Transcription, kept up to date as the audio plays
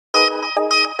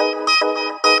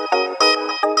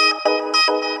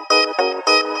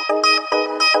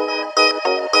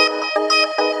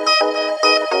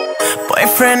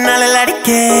boyfriend नाल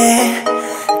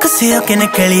लड़के खुशी होके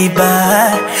निकली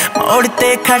बाहर मोड़ ते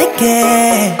खड़ के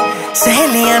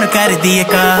सहेलियां नु कर दिए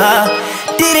कहा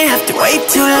Didn't have to wait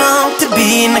too long to be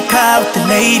in the car with the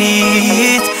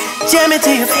ladies Jamming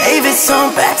to your favorite song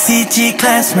backseat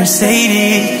G-Class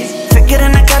Mercedes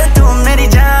फिक्र न कर तू मेरी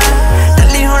जान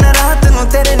टल्ली होना रात नू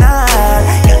तेरे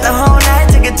नाल Got the whole night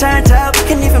to get turned up We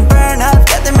can even burn up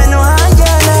कहते मैनू हाँ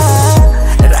या ना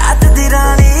रात दी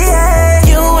रानी है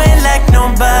You ain't like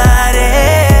nobody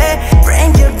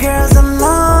Bring your girls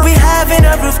along We having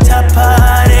a rooftop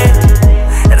party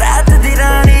रात दी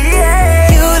रानी है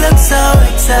You look so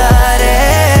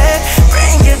excited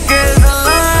Bring your girls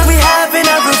along We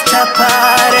having a rooftop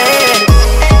party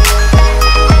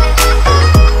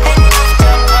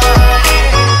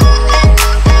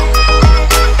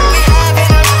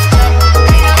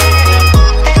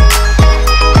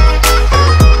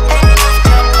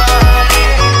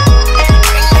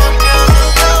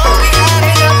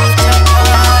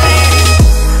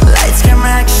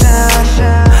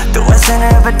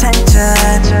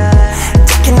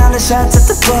Shots at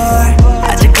the bar,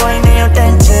 आज कोई नहीं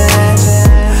tension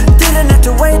Didn't have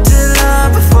to wait too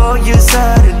long before you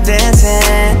started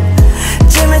dancing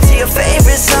Jamming to your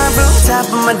favorite song, rooftop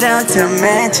of my downtown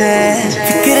mansion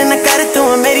फिक्र न कर तू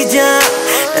मेरी जान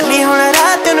टल्ली होना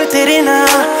रात नू तेरे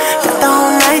नाल Got the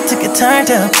whole night to get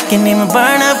turned up Can even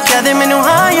burn up, कह दे मैनू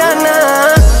हाँ या ना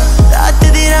रात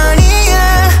दी रानी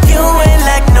है You ain't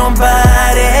like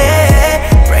nobody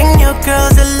Bring your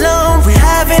girls along We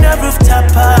having a rooftop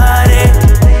party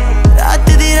Raat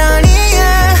di rani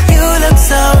hai You look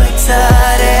so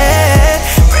excited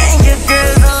Bring your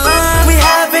girls along We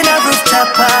having a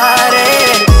rooftop party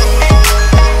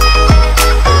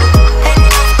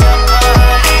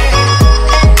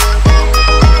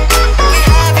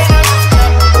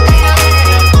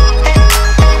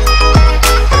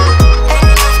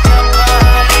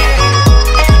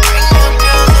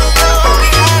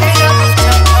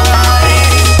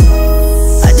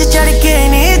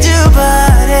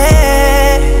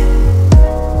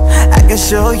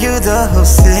Show you the whole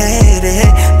city